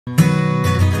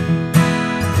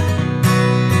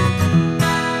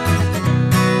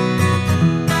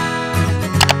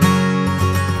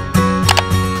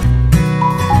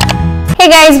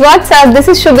guys, what's up? This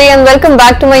is Shubhi and welcome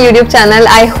back to my YouTube channel.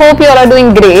 I hope you all are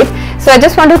doing great. So I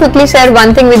just want to quickly share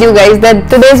one thing with you guys, that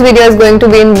today's video is going to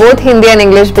be in both Hindi and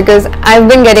English because I've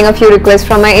been getting a few requests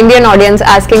from my Indian audience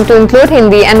asking to include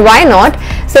Hindi, and why not?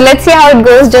 So let's see how it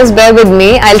goes. Just bear with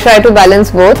me. I'll try to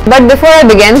balance both. But before I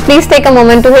begin, please take a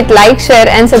moment to hit like, share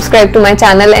and subscribe to my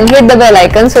channel and hit the bell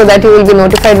icon so that you will be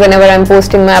notified whenever I'm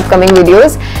posting my upcoming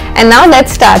videos. And now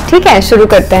let's start. ठीक है, शुरू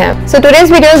करते हैं. So today's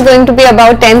video is going to be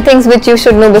about 10 things which you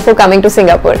should know before coming to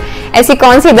Singapore. ऐसी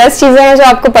कौन सी 10 चीजें हैं जो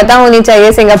आपको पता होनी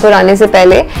चाहिए सिंगापुर आने से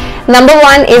पहले. Number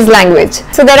 1 is language.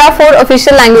 So there are 4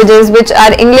 official languages which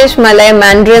are English, Malay,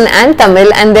 Mandarin and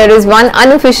Tamil, and there is one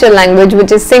unofficial language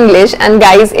which is Singlish, and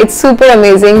guys, it's super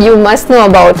amazing. You must know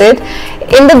about it.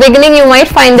 In the beginning you might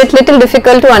find it little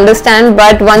difficult to understand,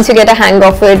 but once you get a hang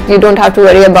of it, you don't have to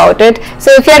worry about it.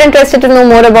 So if you are interested to know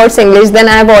more about Singlish, then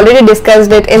I have already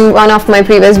discussed it in one of my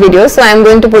previous videos, so I am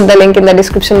going to put the link in the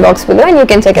description box below and you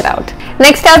can check it out.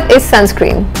 Next up is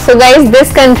sunscreen. So guys,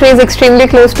 this country is extremely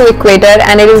close to equator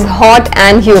and it is hot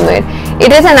and humid.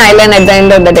 It is an island at the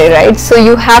end of the day, right? So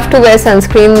you have to wear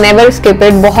sunscreen, never skip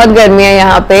it. बहुत गर्मी है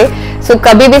यहाँ पे, so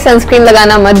कभी भी sunscreen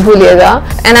लगाना मत भूलिएगा.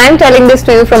 And I am telling this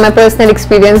to you from my personal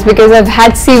experience because I've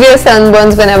had severe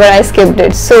sunburns whenever I skipped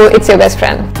it. So it's your best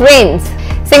friend. Rains.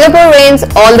 Singapore rains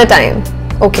all the time.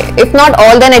 Okay, if not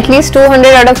all, then at least 200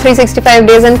 out of 365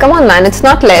 days, and come on man, it's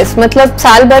not less. मतलब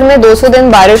साल भर में 200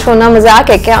 दिन बारिश होना मजाक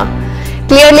है क्या?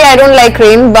 Clearly I don't like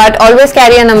rain, but always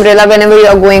carry an umbrella whenever you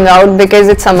are going out because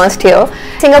it's a must here.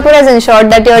 Singapore has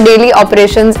ensured that your daily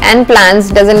operations and plans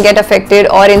doesn't get affected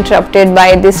or interrupted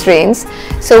by these rains.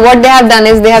 So what they have done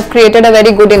is they have created a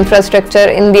very good infrastructure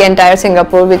in the entire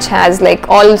Singapore, which has like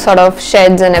all sort of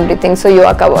sheds and everything, so you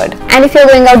are covered. And if you're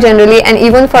going out generally and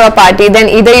even for a party, then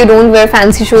either you don't wear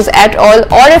fancy shoes at all,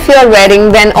 or if you are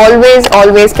wearing, then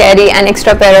always carry an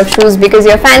extra pair of shoes because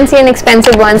your fancy and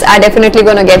expensive ones are definitely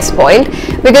gonna get spoiled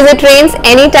because it rains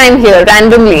anytime here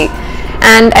randomly.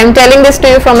 And I'm telling this to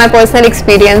you from my personal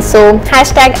experience, so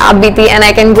hashtag aapbiti, and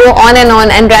I can go on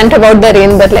and rant about the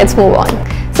rain, but let's move on.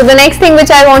 So the next thing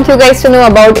which I want you guys to know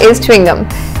about is chewing gum.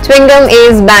 Chewing gum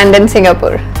is banned in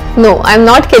Singapore. No, I'm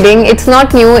not kidding. It's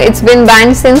not new. It's been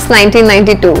banned since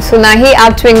 1992. So ना ही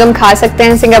आप chewing gum खा सकते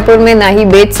हैं Singapore में, ना ही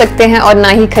बेच सकते हैं और ना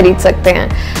ही खरीद सकते हैं.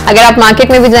 अगर आप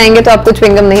मार्केट में भी जाएंगे तो आपको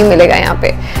chewing gum नहीं मिलेगा यहाँ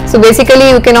पे. So basically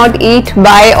you cannot eat,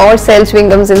 buy or sell chewing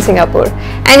gums in Singapore.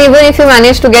 And even if you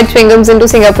manage to get chewing gums into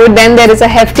Singapore, then there is a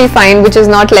hefty fine which is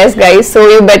not less, guys. So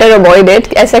you better avoid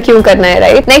it. ऐसा क्यों करना है,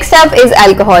 right? Next up is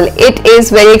alcohol. It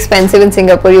is very expensive in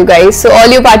Singapore, you guys. So all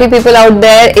you party people out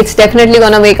there, it's definitely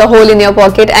gonna make a hole in your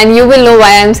pocket. And you will know why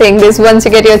I'm saying this once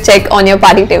you get your check on your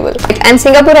party table. And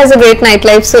Singapore has a great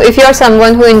nightlife, so if you're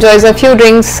someone who enjoys a few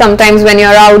drinks sometimes when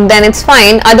you're out, then it's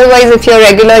fine. Otherwise, if you're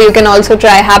regular, you can also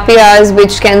try happy hours,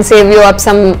 which can save you up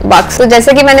some bucks. So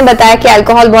जैसे कि मैंने बताया कि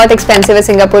alcohol बहुत expensive है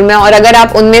Singapore में, और अगर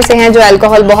आप उनमें से हैं जो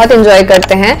अल्कोहल बहुत एंजॉय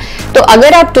करते हैं, तो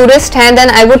अगर आप टूरिस्ट हैं, then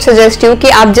I would suggest you कि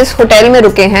आप जिस होटल में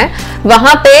रुके हैं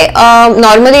वहाँ पे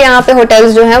नॉर्मली यहाँ पे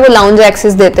होटल्स जो हैं वो लाउंज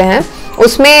एक्सेस देते हैं,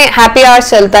 उसमें हैप्पी आवर्स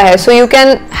चलता है. So you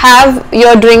can have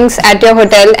your drinks at your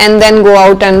hotel and then go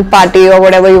out and party और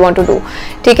whatever you want to do.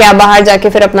 ठीक है, आप बाहर जाके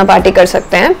फिर अपना पार्टी कर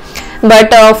सकते हैं.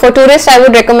 But for tourists, I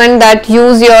would recommend that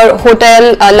use your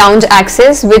hotel lounge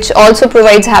access, which also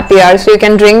provides happy hours, so you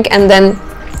can drink and then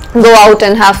go out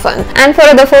and have fun. And for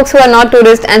other folks who are not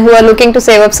tourists and who are looking to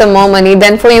save up some more money,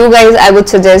 then for you guys I would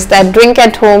suggest that drink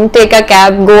at home, take a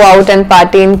cab, go out and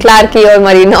party in Clarke or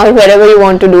Marina or wherever you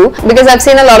want to do, because I've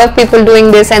seen a lot of people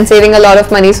doing this and saving a lot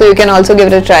of money, so you can also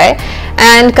give it a try.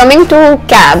 And coming to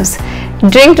cabs,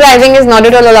 drink driving is not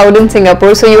at all allowed in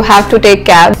Singapore, so you have to take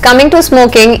cab. Coming to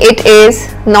smoking, it is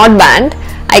not banned.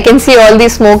 I can see all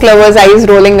these smoke lovers' eyes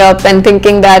rolling up and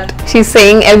thinking that she's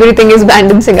saying everything is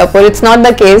banned in Singapore. It's not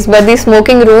the case, but the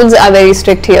smoking rules are very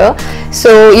strict here.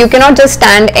 So you cannot just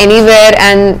stand anywhere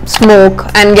and smoke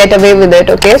and get away with it,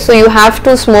 okay? So you have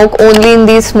to smoke only in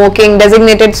these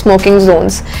designated smoking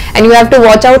zones. And you have to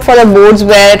watch out for the boards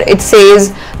where it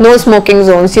says no smoking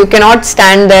zones. You cannot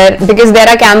stand there because there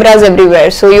are cameras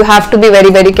everywhere. So you have to be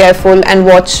very careful and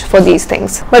watch for these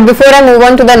things. But before I move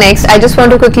on to the next, I just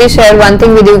want to quickly share one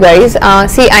thing with you guys.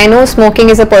 See, I know smoking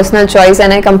is a personal choice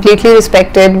and I completely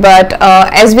respect it, but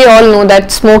as we all know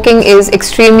that smoking is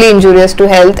extremely injurious to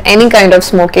health, any kind of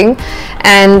smoking.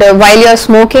 And while you're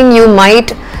smoking, you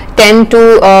might tend to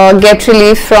get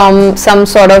relief from some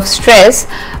sort of stress,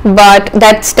 but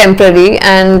that's temporary.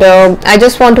 And I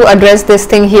just want to address this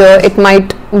thing here. It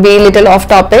might be little off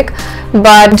topic,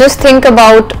 but just think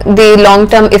about the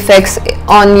long-term effects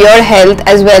on your health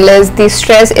as well as the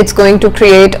stress it's going to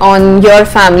create on your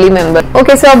family member.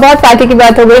 Okay, so about party ki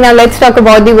baat ho gayi. Now let's talk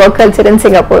about the work culture in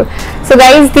Singapore. So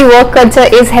guys, the work culture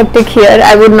is hectic here,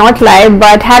 I would not lie,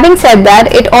 but having said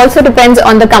that, it also depends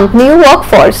on the company you work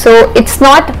for. So it's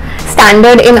not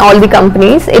standard in all the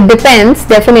companies, it depends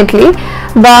definitely,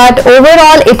 but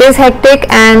overall it is hectic,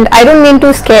 and I don't mean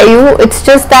to scare you, it's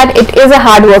just that it is a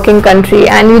hard working country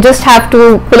and you just have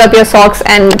to pull up your socks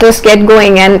and just get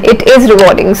going, and it is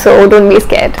rewarding, so don't be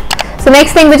scared. So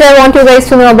next thing which I want you guys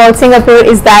to know about Singapore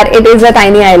is that it is a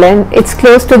tiny island. It's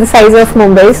close to the size of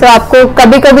Mumbai. So आपको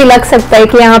कभी-कभी लग सकता है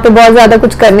कि यहाँ पे बहुत ज़्यादा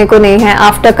कुछ करने को नहीं है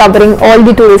after covering all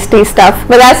the touristy stuff.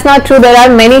 But that's not true. There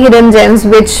are many hidden gems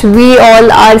which we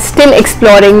all are still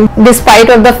exploring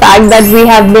despite of the fact that we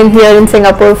have been here in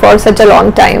Singapore for such a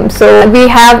long time. So we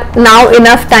have now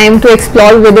enough time to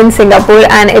explore within Singapore,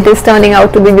 and it is turning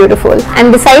out to be beautiful.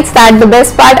 And besides that, the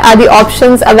best part are the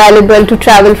options available to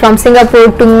travel from Singapore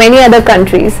to many other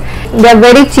countries. They are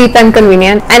very cheap and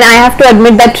convenient, and I have to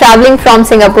admit that traveling from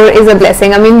Singapore is a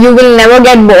blessing. I mean, you will never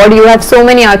get bored. You have so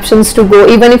many options to go.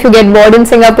 Even if you get bored in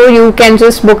Singapore, you can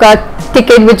just book a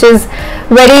ticket which is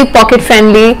very pocket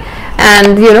friendly,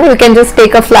 and you can just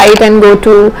take a flight and go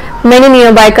to many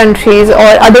nearby countries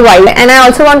or otherwise. And I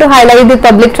also want to highlight the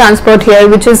public transport here,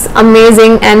 which is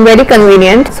amazing and very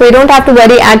convenient, so you don't have to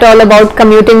worry at all about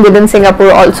commuting within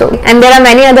Singapore also. And there are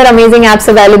many other amazing apps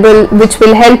available which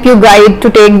will help you guide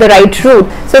to take the right route.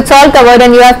 So it's all covered,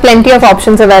 and you have plenty of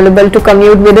options available to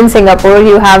commute within Singapore.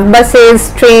 You have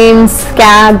buses, trains,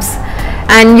 cabs.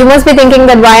 And you must be thinking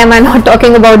that why am I not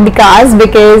talking about the cars,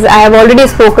 because I have already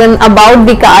spoken about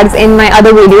the cars in my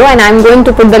other video, and I am going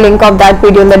to put the link of that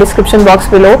video in the description box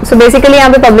below. So basically यहाँ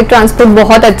पे public transport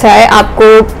बहुत अच्छा है,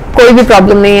 आपको कोई भी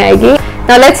problem नहीं आएगी.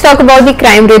 Now let's talk about the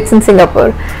crime rates in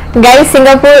Singapore. Guys,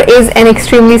 Singapore is an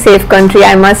extremely safe country,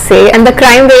 I must say, and the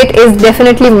crime rate is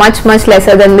definitely much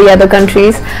lesser than the other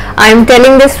countries. I am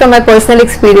telling this from my personal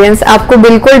experience. आपको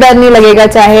बिल्कुल डर नहीं लगेगा,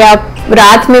 चाहे आप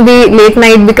रात में भी लेट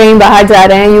नाइट भी कहीं बाहर जा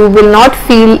रहे हैं, you will not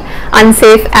feel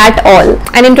unsafe at all.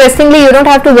 And interestingly, you don't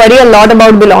have to worry a lot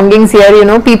about belongings here.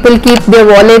 People keep their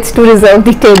wallets to reserve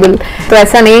the table. तो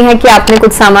ऐसा नहीं है कि आपने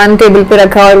कुछ सामान टेबल पे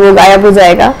रखा और वो गायब हो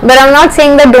जाएगा. But I'm not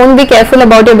saying that don't be careful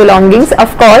about your belongings.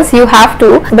 Of course you have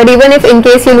to, but even if in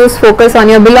case you lose focus on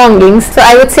your belongings, so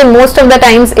I would say most of the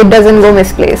times it doesn't go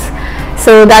misplaced.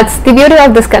 So that's the beauty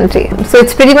of this country. So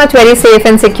it's pretty much very safe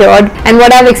and secured, and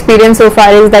what I've experienced so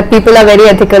far is that people are very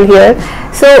ethical here.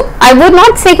 So I would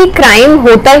not say कि crime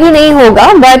होता ही नहीं होगा,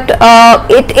 but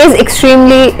it is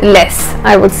extremely less,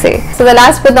 I would say. So the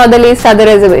last but not the least are the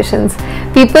reservations.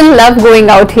 People love going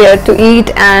out here to eat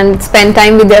and spend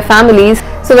time with their families.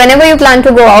 So whenever you plan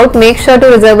to go out, make sure to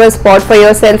reserve a spot for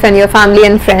yourself and your family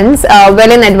and friends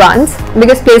well in advance,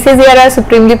 because places here are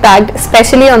supremely packed,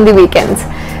 especially on the weekends.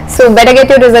 So better get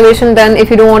your reservation done if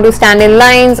you don't want to stand in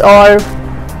lines or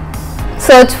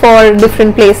search for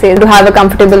different places to have a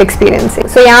comfortable experience.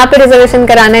 So यहाँ पे reservation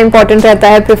कराना important रहता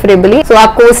है preferably. So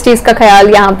आपको उस चीज़ का ख्याल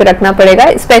यहाँ पे रखना पड़ेगा,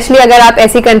 especially अगर आप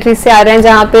ऐसी countries से आ रहे हैं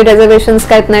जहाँ पे reservations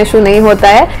का इतना issue नहीं होता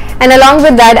है. And along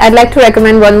with that, I'd like to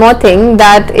recommend one more thing,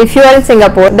 that if you are in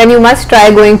Singapore, then you must try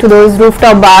going to those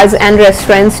rooftop bars and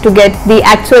restaurants to get the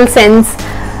actual sense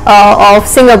of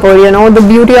Singapore. The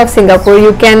beauty of Singapore.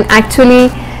 You can actually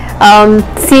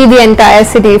see the entire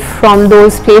city from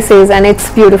those places, and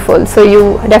it's beautiful. So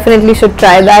you definitely should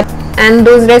try that. And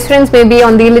those restaurants may be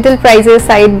on the little pricier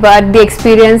side, but the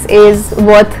experience is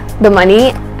worth the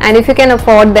money, and if you can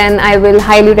afford, then I will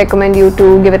highly recommend you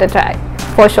to give it a try.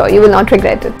 For sure, you will not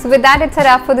regret it. So with that, it's a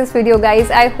wrap for this video, guys.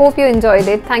 I hope you enjoyed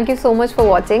it. Thank you so much for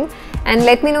watching, and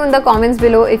let me know in the comments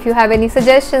below if you have any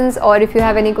suggestions or if you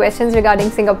have any questions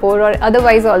regarding Singapore or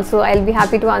otherwise also. I'll be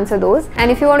happy to answer those. And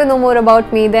if you want to know more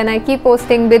about me, then I keep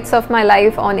posting bits of my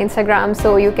life on Instagram,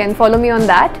 so you can follow me on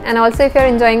that. And also, if you're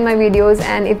enjoying my videos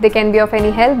and if they can be of any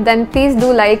help, then please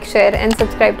do like, share and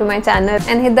subscribe to my channel,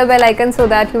 and hit the bell icon so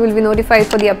that you will be notified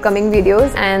for the upcoming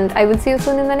videos. And I will see you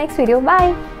soon in the next video.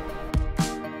 Bye!